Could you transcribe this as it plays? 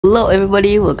Hello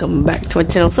everybody, welcome back to my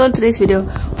channel. So in today's video,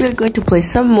 we are going to play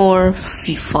some more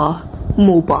FIFA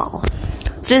Mobile.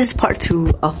 So this is part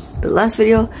 2 of the last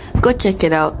video. Go check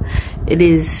it out. It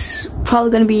is probably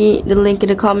going to be the link in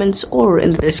the comments or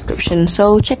in the description.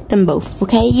 So check them both,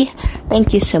 okay?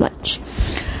 Thank you so much.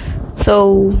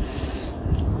 So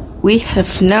we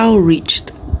have now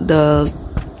reached the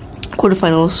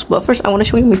quarterfinals, but first I want to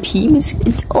show you my team.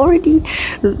 It's already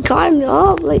gone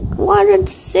up like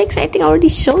 106. I think I already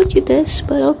showed you this,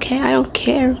 but okay, I don't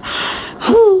care.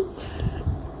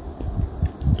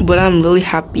 But I'm really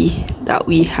happy that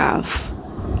we actually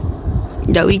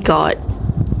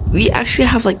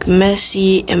have like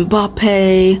Messi,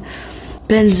 Mbappe,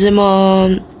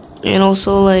 Benzema, and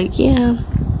also like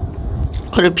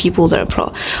other people that are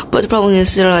pro. But the problem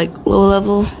is they're like low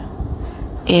level.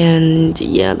 And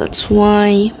yeah, that's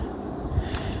why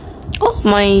all of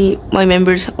my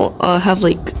members have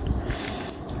like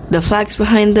the flags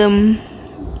behind them,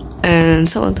 and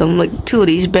some of them, like two of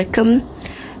these, Beckham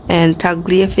and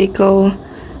Tagliafico,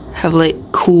 have like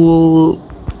cool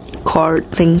card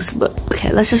things. But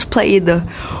okay, let's just play the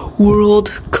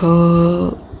World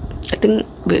Cup. I think,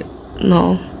 wait,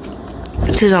 no,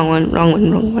 this is wrong one,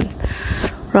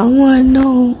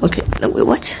 no. Okay, no, wait,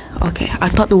 what? Okay, I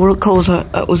thought the World Cup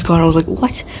was gone. I was like,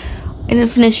 what? I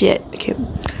didn't finish yet. Okay,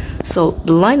 so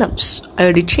the lineups, I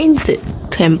already changed it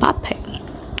to Mbappe.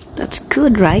 That's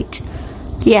good, right?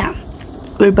 Yeah,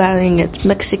 we're battling at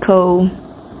Mexico.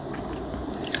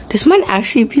 This might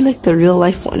actually be like the real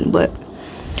life one, but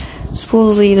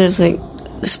supposedly there's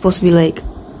supposed to be like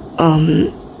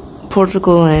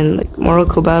Portugal and like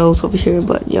Morocco battles over here.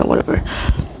 But yeah, whatever.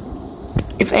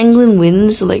 If England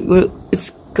wins, like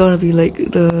it's gonna be like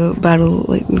the battle,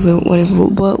 like whatever.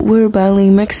 But we're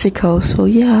battling Mexico, so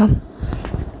yeah.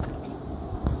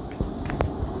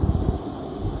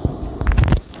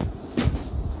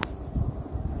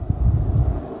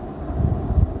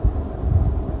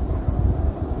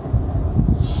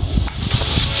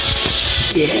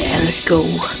 Yeah, let's go.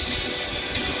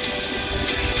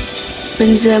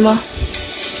 Benzema,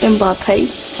 Mbappe.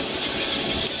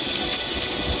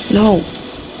 No.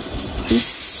 Are you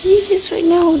serious right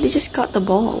now? They just got the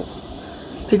ball.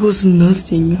 It was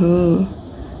nothing, huh?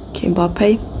 Okay,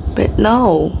 Mbappe. But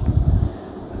no.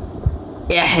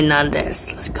 Yeah,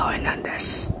 Hernandez. Let's go,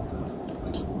 Hernandez.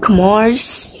 Come on, are you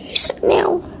serious right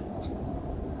now?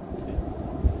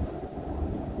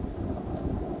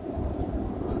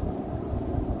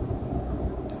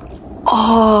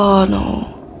 Oh, no.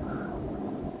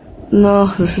 No,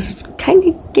 this is kind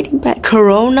of getting bad.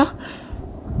 Corona?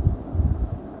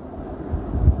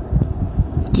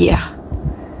 Yeah.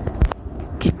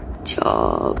 Good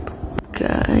job,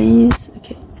 guys.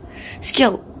 Okay.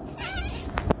 Skill.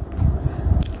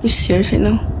 You serious right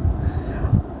now?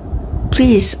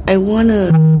 Please, I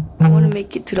wanna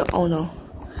make it to the, oh no.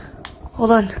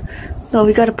 Hold on. No,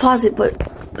 we gotta pause it, but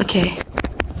okay.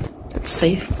 That's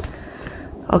safe.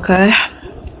 Okay.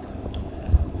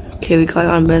 Okay, we got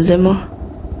it on Benzema.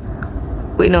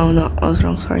 Wait, no, I was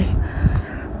wrong, sorry.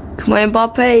 Come on,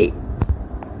 Mbappe.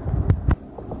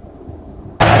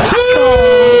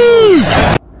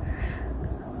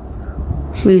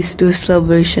 Please do a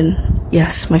celebration.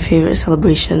 Yes, my favorite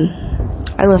celebration.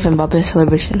 I love Mbappe's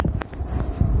celebration.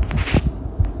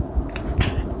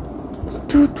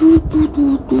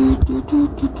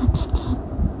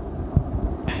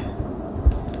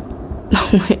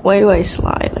 Why do I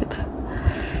slide like that?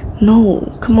 No,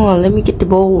 come on, let me get the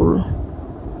ball.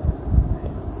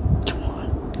 Come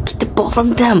on, get the ball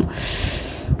from them.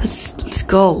 Let's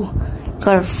go.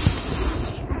 Gotta.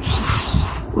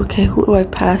 Okay, who do I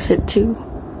pass it to?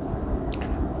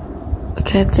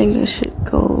 Okay, I think that shit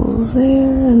goes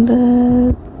there and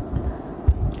then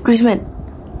Griezmann.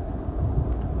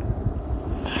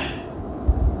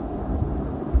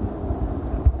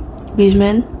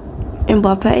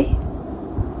 Mbappe.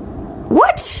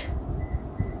 What?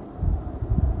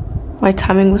 My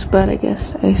timing was bad, I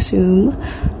guess. I assume.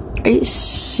 Are you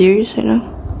serious right now?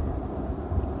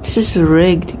 This is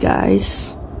rigged,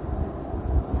 guys.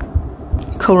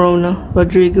 Corona,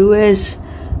 Rodriguez.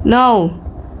 No,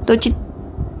 don't you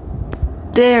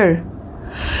dare.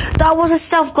 That was a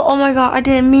self-goal. Oh my god, I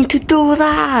didn't mean to do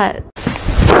that.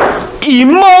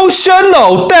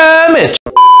 Emotional damage.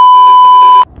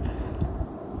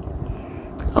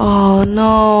 Oh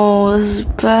no, this is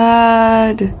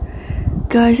bad.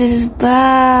 Guys, this is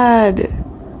bad.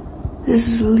 This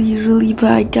is really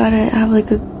bad. I gotta have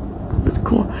like a,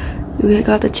 come on. You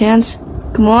got the chance.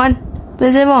 Come on,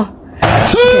 Benzema.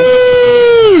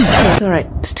 Okay, it's alright.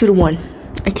 It's 2-1.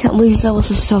 I can't believe that was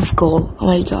a self goal. Oh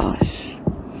my gosh.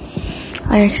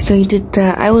 I accidentally did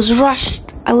that. I was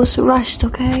rushed,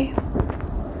 okay?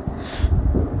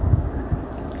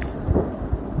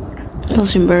 That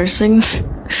was embarrassing.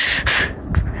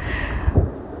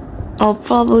 I'll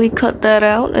probably cut that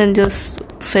out and just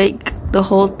fake the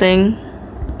whole thing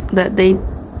that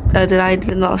I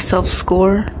did not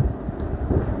self-score.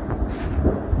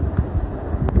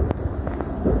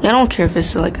 I don't care if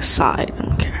it's like a side, I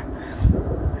don't care.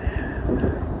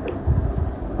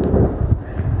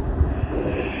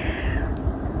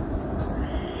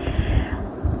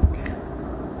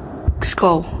 Let's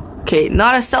go. Okay,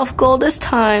 not a self-goal this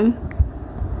time.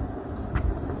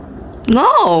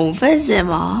 No,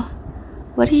 Benzema.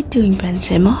 What are you doing,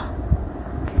 Benzema?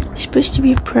 You're supposed to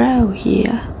be a pro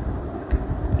here.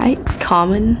 Right?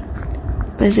 Common.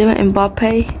 Benzema,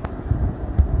 Mbappe.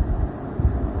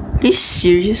 Are you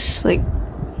serious? Like,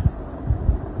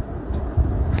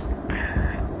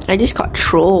 I just got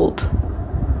trolled.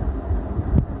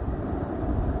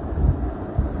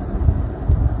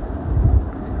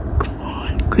 Come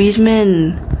on,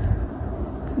 Griezmann.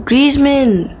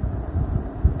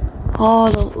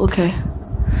 Oh, okay.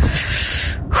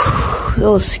 That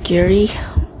was scary.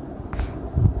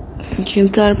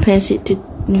 Jumped out and passed it to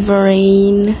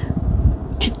Varane.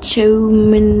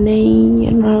 Chomene. I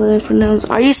don't know how to pronounce.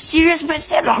 Are you serious,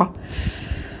 Benzema?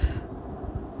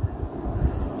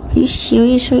 Are you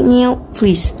serious right now?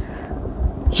 Please.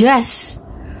 Yes!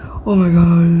 Oh my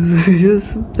god.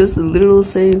 Just a little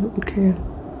save. Okay.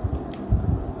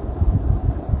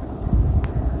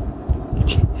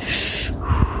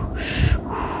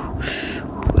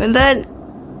 And then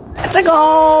it's a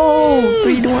goal!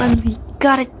 3-1. We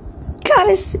got it.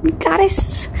 We got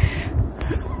it.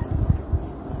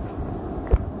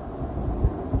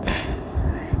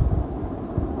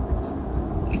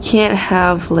 We can't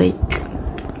have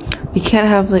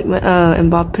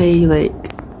Mbappe like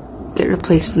get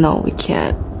replaced. No, we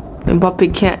can't.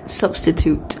 Mbappe can't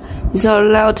substitute. He's not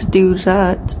allowed to do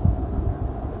that.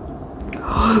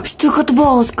 Still got the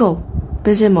ball. Let's go,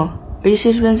 Benzema. Are you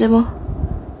serious, Benzema?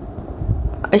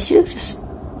 I should have just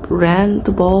ran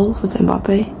the ball with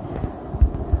Mbappe.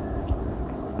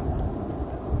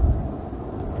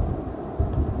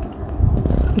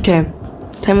 Okay,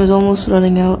 time is almost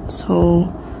running out, so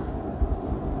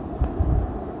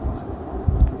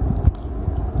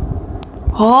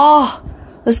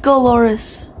let's go,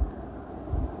 Loris.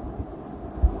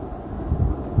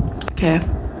 Okay,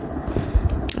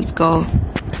 let's go.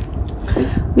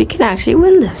 We can actually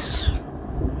win this.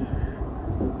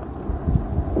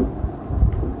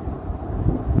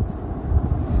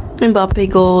 Mbappe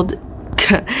gold.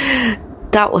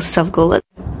 That was self-goal.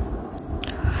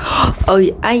 Oh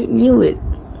yeah, I knew it.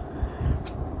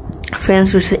 France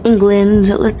versus England.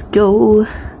 Let's go.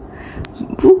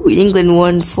 Ooh, England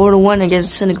won 4-1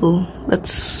 against Senegal.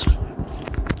 That's.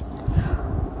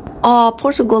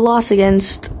 Portugal lost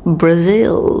against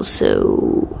Brazil.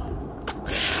 So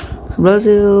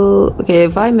Brazil. Okay,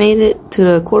 if I made it to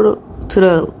the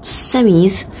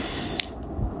semis,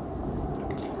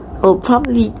 I'll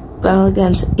probably battle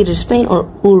against either Spain or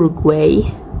Uruguay.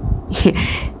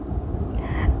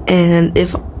 And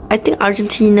I think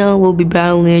Argentina will be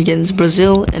battling against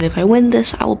Brazil, and if I win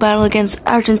this, I will battle against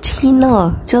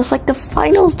Argentina, just like the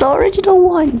finals, the original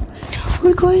one.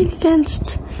 We're going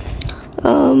against,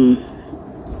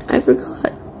 I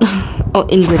forgot. Oh,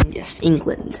 England, yes,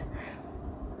 England.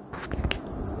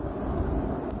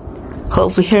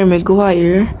 Hopefully Harry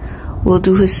Maguire will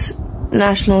do his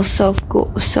national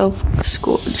self-goal.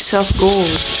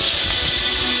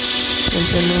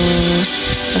 Benzema,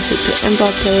 pass it to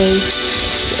Mbappe,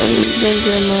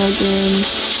 Benzema again.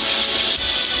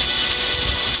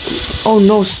 Oh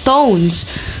no, stones!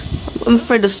 I'm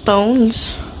afraid of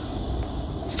stones.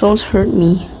 Stones hurt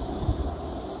me.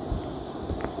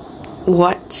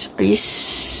 What? Are you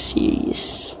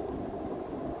serious?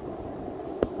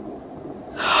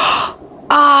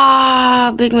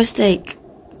 Big mistake.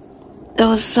 That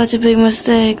was such a big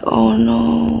mistake. Oh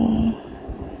no.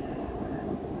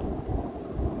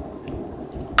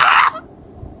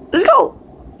 Let's go!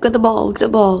 Got the ball.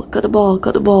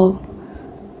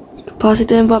 Pass it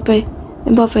to Mbappe.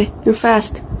 Mbappe, you're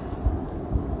fast.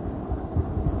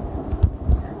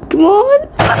 Come on!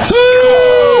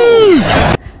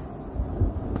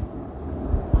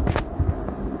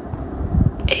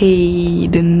 Hey,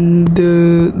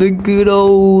 the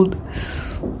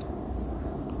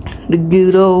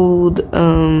good old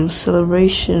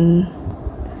celebration.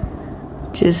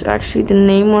 Which is actually the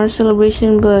Neymar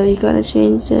celebration, but he gotta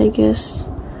change it, I guess.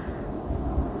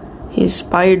 He's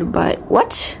inspired by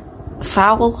what?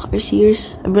 Foul? Are you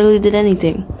serious? I barely did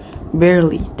anything.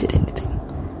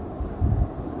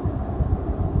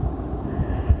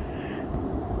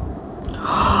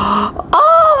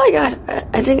 my god,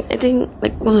 I think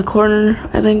like it was a corner.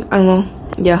 I don't know.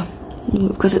 Yeah,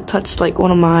 because it touched like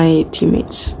one of my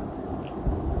teammates.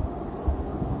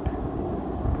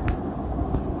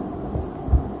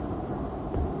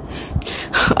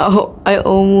 Oh, I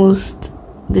almost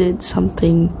did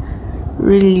something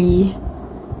really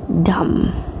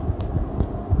dumb.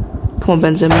 Come on,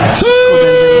 Benzema. Let's go,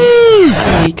 Benzema.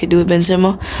 I know you could do it,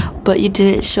 Benzema, but you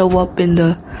didn't show up in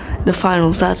the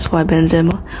finals. That's why,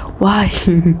 Benzema. Why?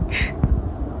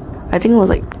 I think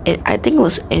it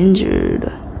was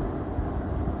injured.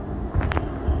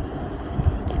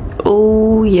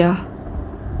 Oh yeah.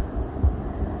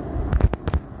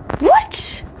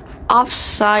 What?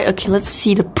 Offside. Okay, let's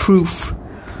see the proof.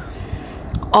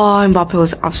 Oh, Mbappe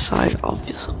was offside.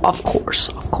 Obvious. Of course.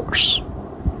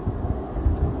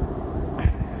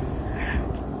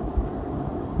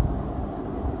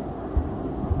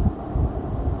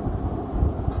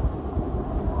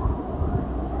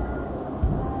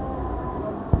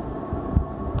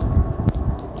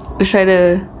 Let's try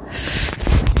to.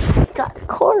 Got the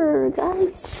corner,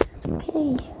 guys. It's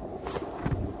okay.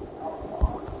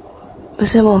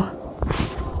 Benzema,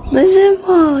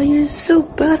 you're so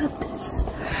bad at this.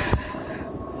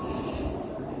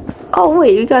 Oh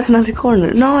wait, we got another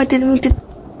corner. No, I didn't mean to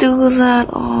do that.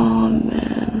 Oh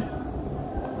man.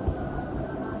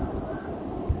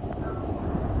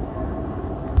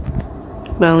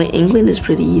 Well, England is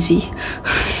pretty easy.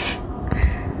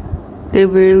 They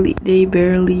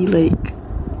barely like.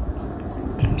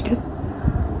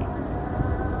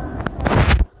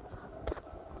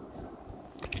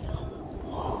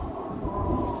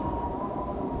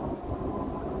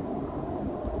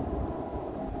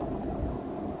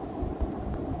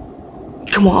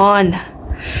 Come on.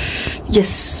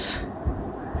 Yes.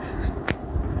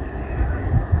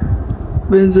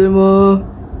 Benzema.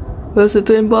 Pass it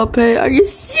to Mbappe. Are you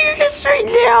serious right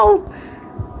now?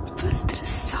 Pass it to the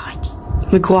side.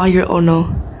 Maguire. Oh no.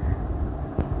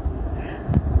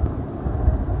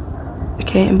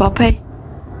 Okay, Mbappe.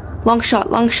 Long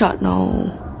shot. No.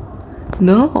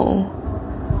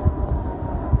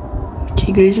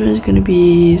 Okay, Griezmann is gonna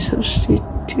be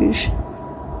substitution.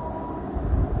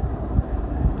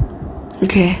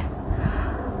 Okay.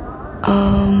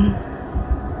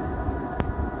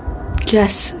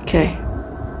 Yes. Okay.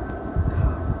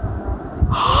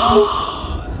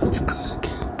 That's good.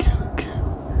 Okay.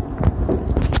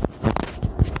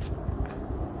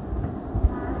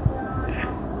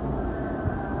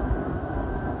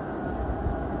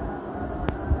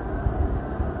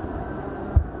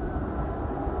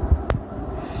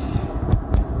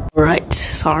 Alright.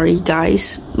 Sorry,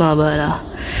 guys. But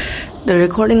the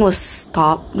recording was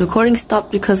stopped. The recording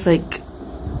stopped because like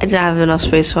I didn't have enough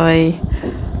space, so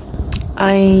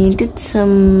I did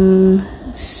some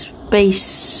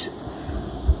space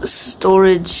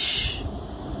storage.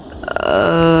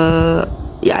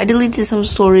 Yeah, I deleted some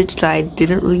storage that I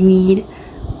didn't really need.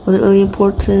 Wasn't really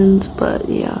important, but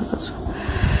yeah,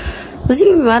 doesn't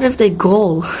even matter if they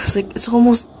goal. It's like it's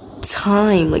almost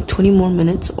time, like 20 more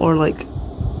minutes or like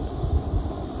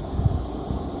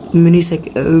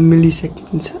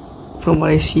milliseconds from what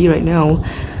I see right now.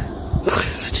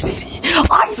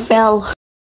 I fell.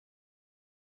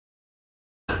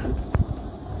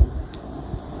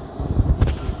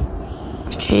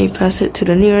 Okay, pass it to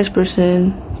the nearest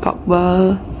person.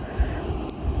 Pogba.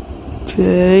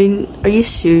 Okay, are you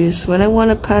serious? When I want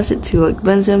to pass it to like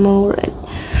Benzema or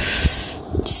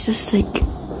it's just like,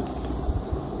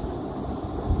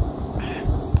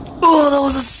 oh, that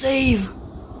was a save.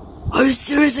 Are you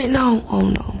serious right now? Oh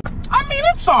no. I mean,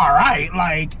 it's alright,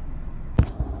 like.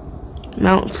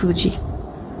 Mount Fuji.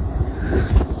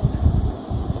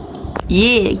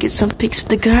 Yeah, get some pics with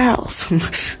the girls.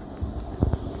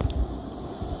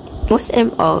 What's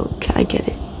Oh, okay, I get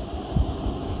it.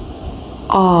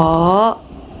 Aww.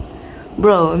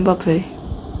 Bro, Mbappe.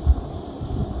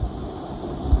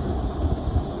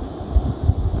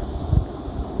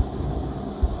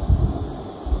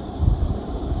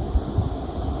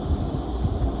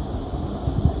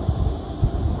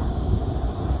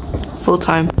 Full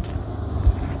time.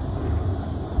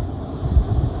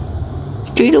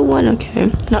 3-1, okay.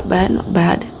 Not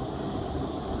bad.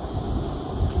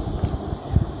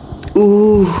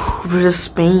 Ooh, versus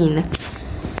Spain.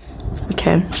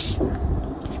 Okay.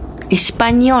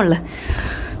 Espanol.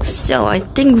 So I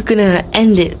think we're gonna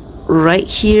end it right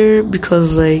here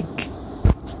because like,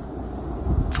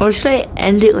 or should I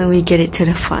end it when we get it to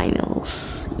the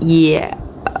finals? Yeah.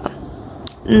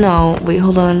 No, wait,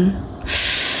 hold on.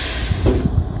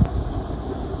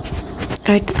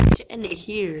 I think we should end it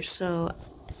here. So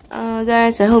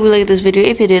Guys, I hope you liked this video.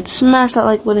 If you did, smash that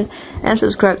like button and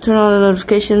subscribe. Turn on the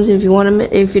notifications if you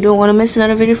don't want to miss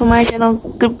another video from my channel.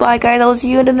 Goodbye, guys. I'll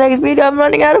see you in the next video. I'm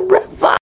running out of breath.